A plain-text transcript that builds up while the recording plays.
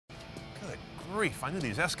grief, I knew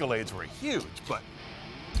these Escalades were huge, but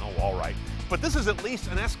oh, all right. But this is at least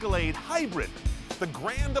an Escalade hybrid, the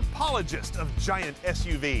grand apologist of giant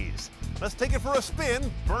SUVs. Let's take it for a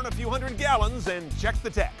spin, burn a few hundred gallons, and check the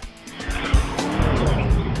tech.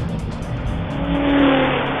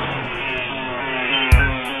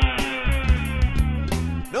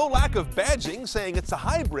 No lack of badging saying it's a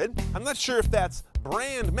hybrid. I'm not sure if that's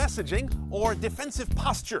brand messaging or defensive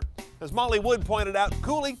posture. As Molly Wood pointed out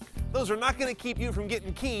coolly, those are not going to keep you from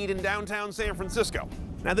getting keyed in downtown San Francisco.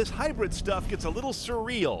 Now this hybrid stuff gets a little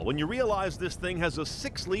surreal when you realize this thing has a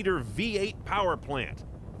 6-liter V8 power plant,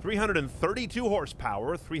 332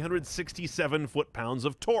 horsepower, 367 foot-pounds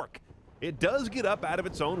of torque. It does get up out of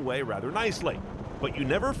its own way rather nicely, but you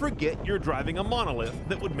never forget you're driving a monolith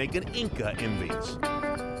that would make an Inca envious.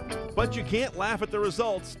 But you can't laugh at the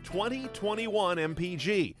results. 2021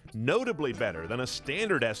 MPG, notably better than a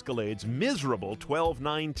standard Escalade's miserable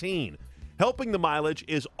 1219. Helping the mileage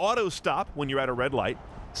is auto stop when you're at a red light,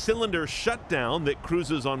 cylinder shutdown that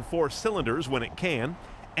cruises on 4 cylinders when it can,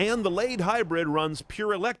 and the Lade hybrid runs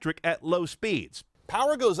pure electric at low speeds.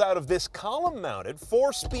 Power goes out of this column-mounted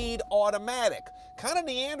 4-speed automatic. Kind of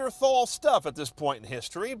Neanderthal stuff at this point in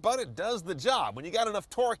history, but it does the job. When you got enough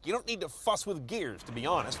torque, you don't need to fuss with gears, to be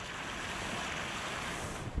honest.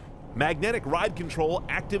 Magnetic ride control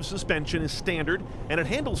active suspension is standard, and it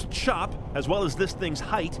handles chop as well as this thing's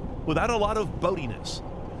height without a lot of boatiness.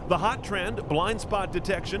 The hot trend blind spot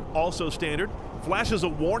detection, also standard, flashes a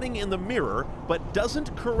warning in the mirror but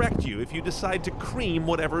doesn't correct you if you decide to cream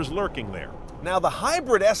whatever's lurking there. Now the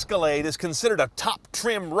hybrid Escalade is considered a top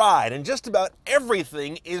trim ride, and just about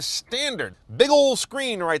everything is standard. Big old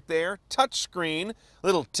screen right there, touch screen,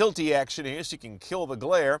 little tilty action here so you can kill the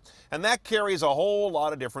glare, and that carries a whole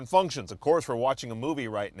lot of different functions. Of course, we're watching a movie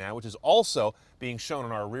right now, which is also being shown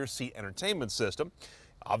on our rear seat entertainment system.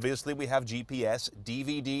 Obviously, we have GPS,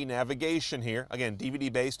 DVD navigation here. Again,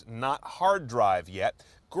 DVD-based, not hard drive yet.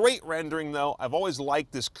 Great rendering, though. I've always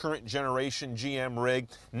liked this current generation GM rig.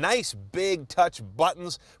 Nice big touch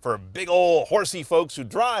buttons for big old horsey folks who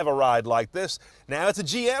drive a ride like this. Now, it's a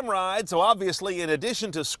GM ride, so obviously, in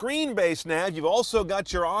addition to screen-based nav, you've also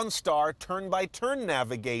got your OnStar turn-by-turn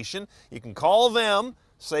navigation. You can call them,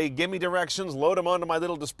 say, give me directions, load them onto my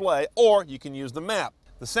little display, or you can use the map.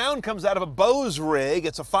 The sound comes out of a Bose rig.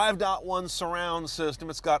 It's a 5.1 surround system.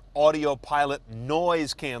 It's got audio pilot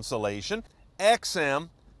noise cancellation, XM,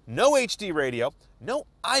 no HD radio, no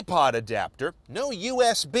iPod adapter, no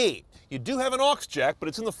USB. You do have an aux jack, but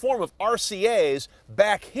it's in the form of RCAs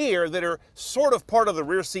back here that are sort of part of the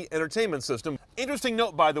rear seat entertainment system. Interesting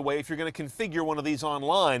note, by the way, if you're going to configure one of these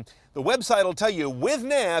online, the website will tell you with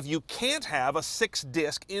nav you can't have a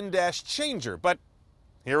 6-disc in-dash changer, but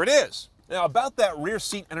here it is. Now, about that rear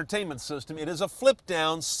seat entertainment system, it is a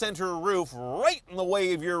flip-down center roof right in the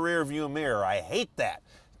way of your rear view mirror. I hate that.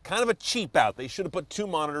 Kind of a cheap out. They should have put 2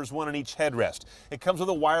 monitors, 1 on each headrest. It comes with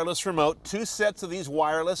a wireless remote, 2 sets of these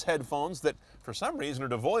wireless headphones that, for some reason, are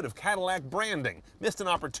devoid of Cadillac branding. Missed an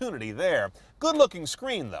opportunity there. Good-looking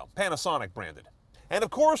screen, though, Panasonic branded. And of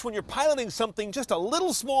course, when you're piloting something just a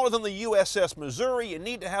little smaller than the USS Missouri, you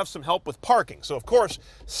need to have some help with parking. So of course,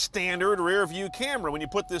 standard rear view camera when you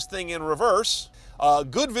put this thing in reverse.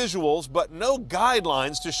 Good visuals, but no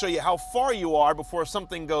guidelines to show you how far you are before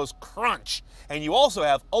something goes crunch. And you also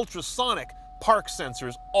have ultrasonic park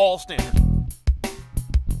sensors, all standard.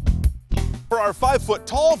 For our 5-foot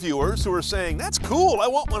tall viewers who are saying, that's cool, I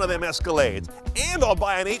want one of them Escalades, and I'll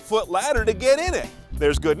buy an 8-foot ladder to get in it.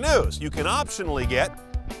 There's good news. You can optionally get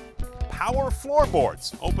power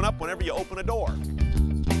floorboards. Open up whenever you open a door.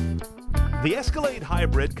 The Escalade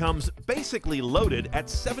Hybrid comes basically loaded at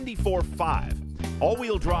 $74,500.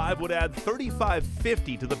 All-wheel drive would add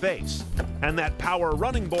 $3,550 to the base, and that power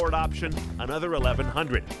running board option, another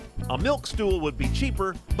 $1,100. A milk stool would be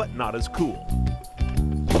cheaper, but not as cool.